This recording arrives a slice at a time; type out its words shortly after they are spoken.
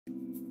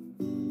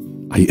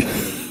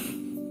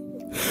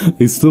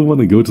I still want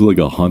to go to like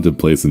a haunted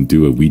place and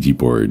do a Ouija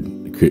board,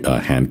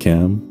 hand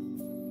cam.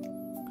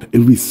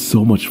 It'd be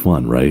so much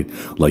fun, right?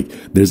 Like,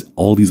 there's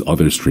all these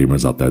other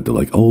streamers out there. They're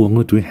like, oh, I'm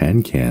going to do a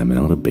hand cam and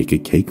I'm going to bake a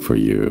cake for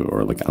you.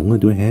 Or like, I'm going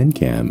to do a hand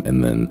cam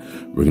and then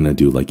we're going to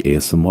do like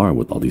ASMR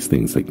with all these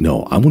things. Like,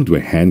 no, I'm going to do a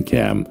hand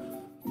cam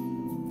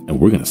and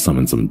we're going to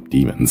summon some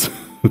demons.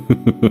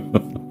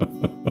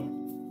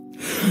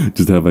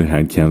 Just have a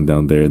hand cam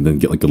down there and then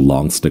get like a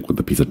long stick with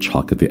a piece of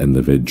chalk at the end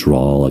of it.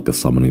 Draw like a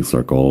summoning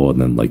circle and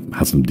then like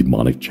have some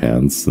demonic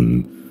chants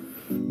and...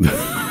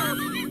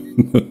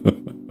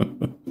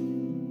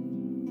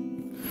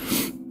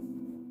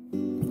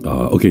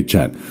 okay,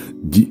 chat.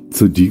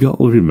 So do you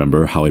all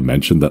remember how I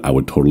mentioned that I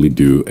would totally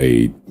do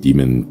a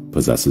demon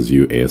possesses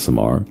you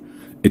ASMR?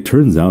 It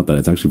turns out that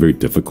it's actually very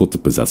difficult to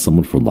possess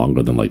someone for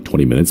longer than like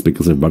 20 minutes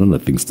because I run out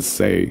of things to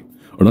say.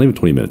 Or not even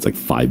 20 minutes, like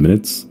 5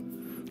 minutes.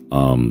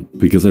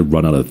 Because I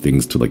run out of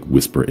things to like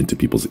whisper into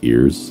people's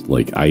ears.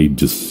 Like I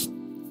just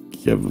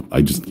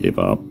gave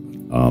up.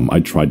 I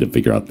tried to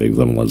figure out things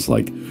and was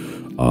like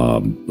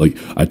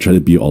I tried to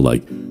be all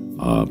like,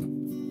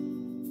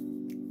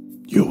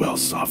 you will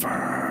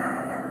suffer.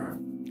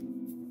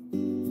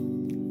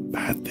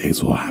 Bad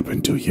things will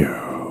happen to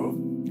you.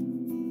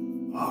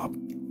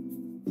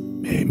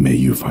 May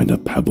you find a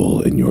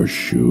pebble in your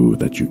shoe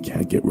that you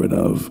can't get rid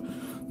of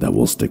that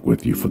will stick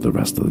with you for the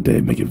rest of the day,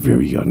 make it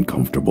very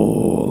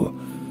uncomfortable.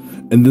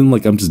 And then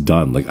like I'm just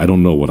done. Like I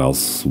don't know what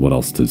else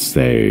to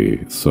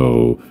say.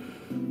 So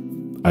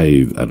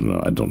I don't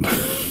know. I don't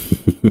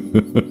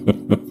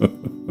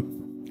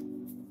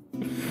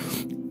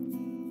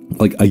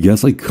like I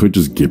guess I could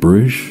just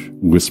gibberish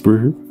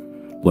whisper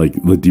like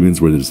the demons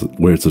where it's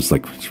just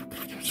like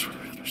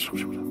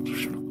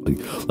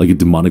a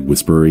demonic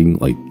whispering,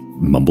 like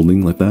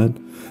mumbling like that.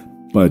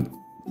 But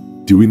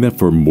doing that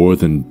for more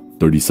than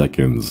 30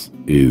 seconds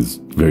is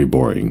very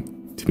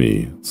boring to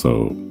me.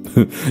 So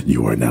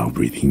you are now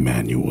breathing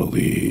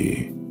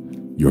manually.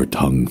 Your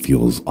tongue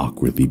feels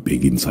awkwardly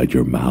big inside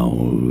your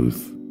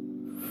mouth.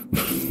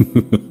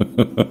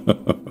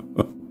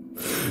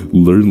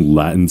 Learn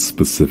Latin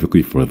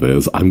specifically for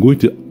this. I'm going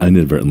to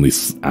inadvertently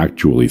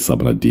actually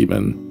summon a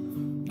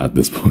demon at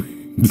this point.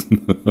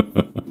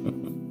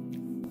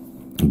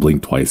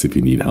 Blink twice if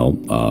you need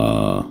help.